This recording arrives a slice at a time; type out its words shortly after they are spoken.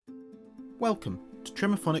Welcome to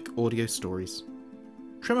Tremophonic Audio Stories.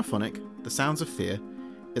 Tremophonic, The Sounds of Fear,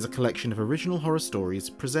 is a collection of original horror stories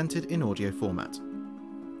presented in audio format.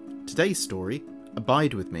 Today's story,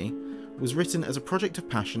 Abide With Me, was written as a project of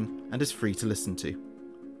passion and is free to listen to.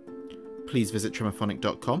 Please visit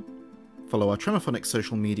tremophonic.com, follow our Tremophonic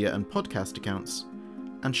social media and podcast accounts,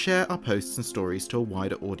 and share our posts and stories to a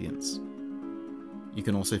wider audience. You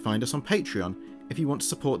can also find us on Patreon if you want to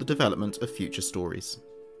support the development of future stories.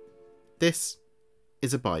 This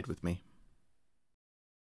is Abide With Me.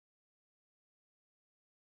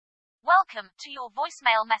 Welcome to your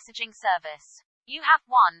voicemail messaging service. You have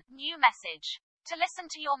one new message. To listen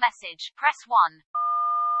to your message, press 1.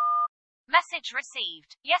 Message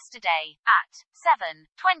received yesterday at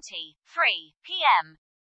 7:23 p.m.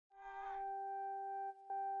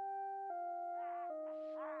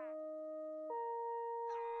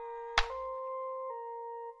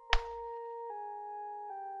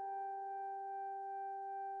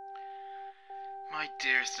 My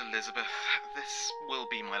dearest Elizabeth, this will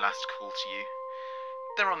be my last call to you.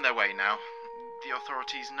 They're on their way now. The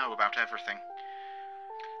authorities know about everything.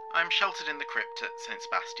 I'm sheltered in the crypt at St.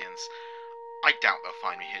 Sebastian's. I doubt they'll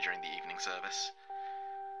find me here during the evening service.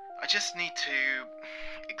 I just need to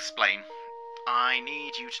explain. I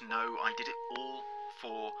need you to know I did it all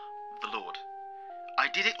for the Lord. I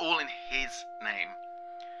did it all in His name.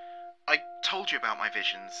 I told you about my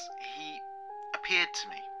visions. He appeared to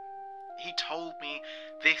me. He told me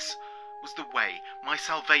this was the way, my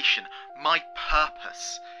salvation, my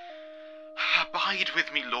purpose. Abide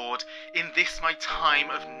with me, Lord, in this my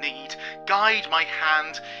time of need. Guide my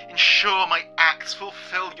hand, ensure my acts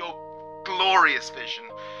fulfill your glorious vision.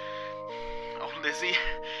 Oh, Lizzie,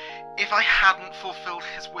 if I hadn't fulfilled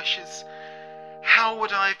his wishes, how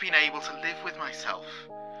would I have been able to live with myself?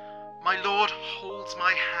 My Lord holds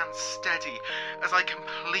my hand steady as I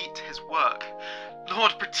complete his work.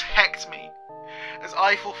 Lord, protect me as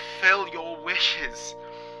I fulfill your wishes.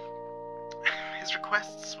 His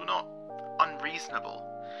requests were not unreasonable.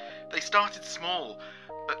 They started small,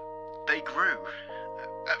 but they grew.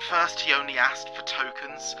 At first he only asked for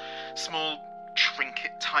tokens, small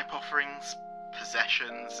trinket-type offerings,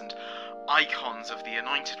 possessions, and icons of the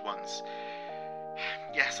anointed ones.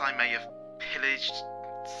 Yes, I may have pillaged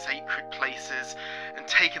sacred places and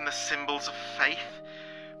taken the symbols of faith,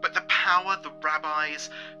 but the power the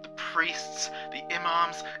rabbis, the priests, the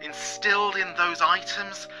imams instilled in those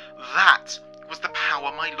items, that was the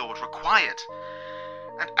power my Lord required.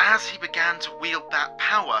 And as he began to wield that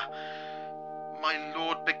power, my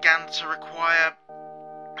Lord began to require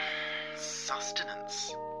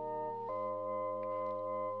sustenance.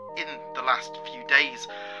 In the last few days,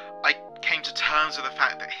 I came to terms with the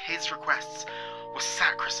fact that his requests were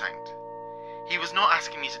sacrosanct. He was not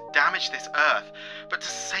asking me to damage this earth, but to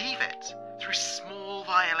save it through small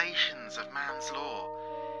violations of man's law.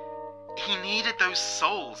 He needed those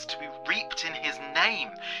souls to be reaped in his name.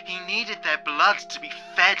 He needed their blood to be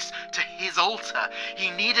fed to his altar.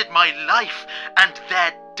 He needed my life and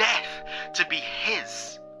their death to be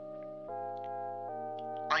his.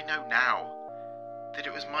 I know now that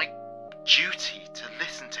it was my duty to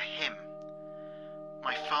listen to him,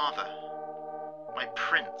 my father, my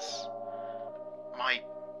prince, my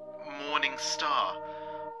morning star.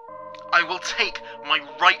 I will take my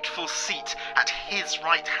rightful seat at his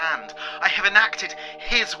right hand. I have enacted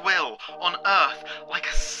his will on earth like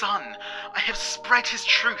a son. I have spread his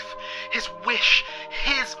truth, his wish,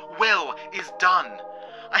 his will is done.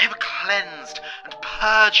 I have cleansed and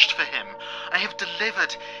purged for him. I have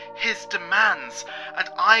delivered his demands, and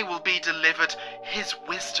I will be delivered his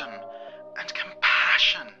wisdom and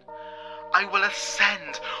compassion. I will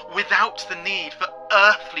ascend without the need for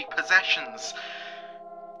earthly possessions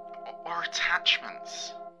or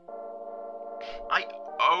attachments. I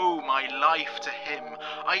owe my life to him.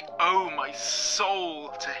 I owe my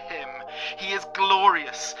soul to him. He is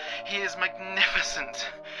glorious. He is magnificent.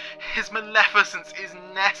 His maleficence is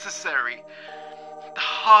necessary. The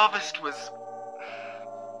harvest was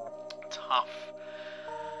tough.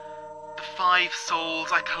 The 5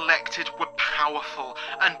 souls I collected were powerful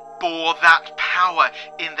and bore that power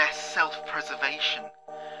in their self-preservation.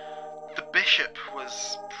 The bishop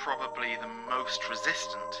was probably the most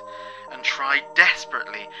resistant and tried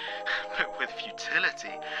desperately, but with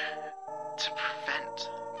futility, to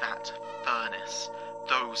prevent that furnace,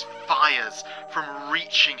 those fires, from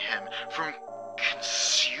reaching him, from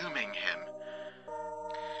consuming him.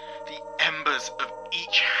 The embers of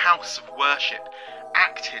each house of worship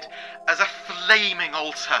acted as a flaming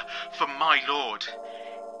altar for my Lord.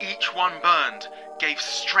 Each one burned gave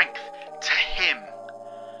strength to him.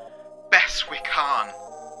 Beswick Khan.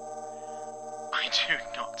 do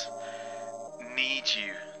not need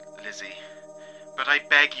you, Lizzie, but I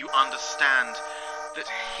beg you understand that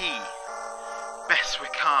he,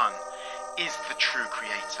 Beswick Khan, is the true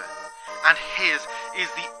creator, and his is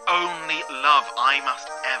the only love I must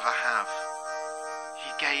ever have.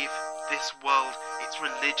 He gave this world its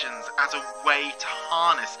religions as a way to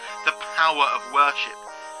harness the power of worship.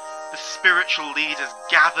 The spiritual leaders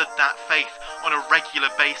gathered that faith on a regular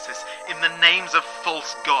basis in the names of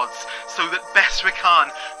false gods, so that Beswick Khan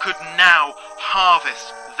could now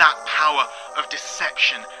harvest that power of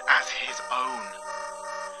deception as his own.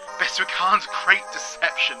 Beswick Khan's great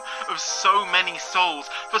deception of so many souls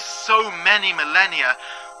for so many millennia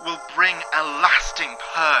will bring a lasting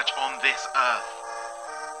purge on this earth.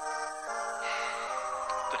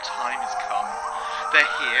 The time has come. They're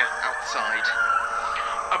here, outside.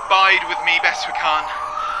 Abide with me, Beswick Khan.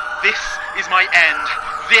 This is my end.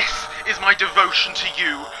 This is my devotion to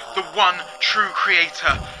you, the one true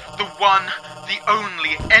creator, the one, the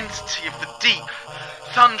only entity of the deep,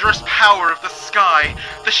 thunderous power of the sky,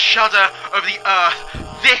 the shudder of the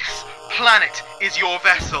earth. This planet is your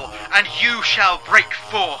vessel, and you shall break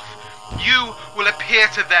forth. You will appear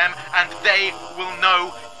to them, and they will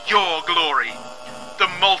know your glory. The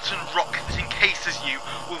molten rock that encases you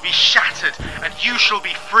will be shattered, and you shall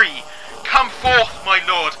be free. Come forth, my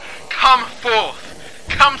lord, come forth.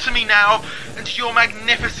 Come to me now, and your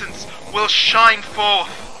magnificence will shine forth.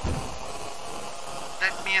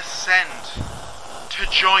 Let me ascend to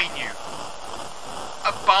join you.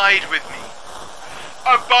 Abide with me.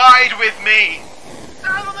 Abide with me.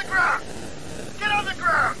 Down on the ground. Get on the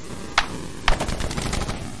ground.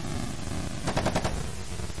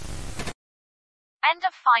 End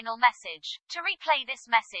of final message. To replay this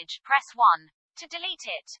message, press 1. To delete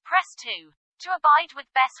it, press 2. To abide with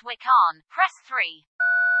Beswick Khan, press 3.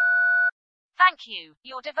 Thank you.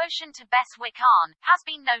 Your devotion to Beswick Khan has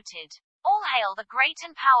been noted. All hail the great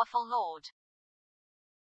and powerful Lord.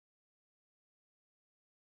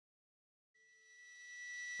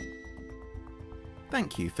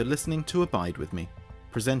 Thank you for listening to Abide With Me,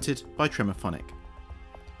 presented by Tremorphonic.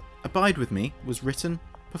 Abide With Me was written,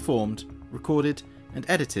 performed, recorded, and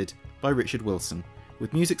edited by Richard Wilson,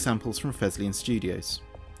 with music samples from Fesleyan Studios.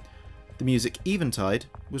 The music Eventide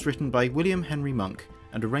was written by William Henry Monk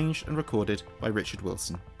and arranged and recorded by Richard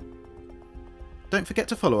Wilson. Don't forget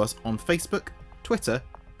to follow us on Facebook, Twitter,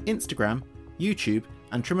 Instagram, YouTube,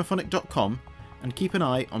 and Tremorphonic.com, and keep an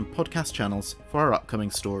eye on podcast channels for our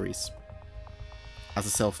upcoming stories. As a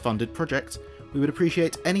self-funded project, we would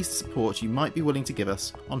appreciate any support you might be willing to give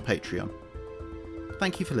us on Patreon.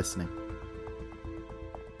 Thank you for listening.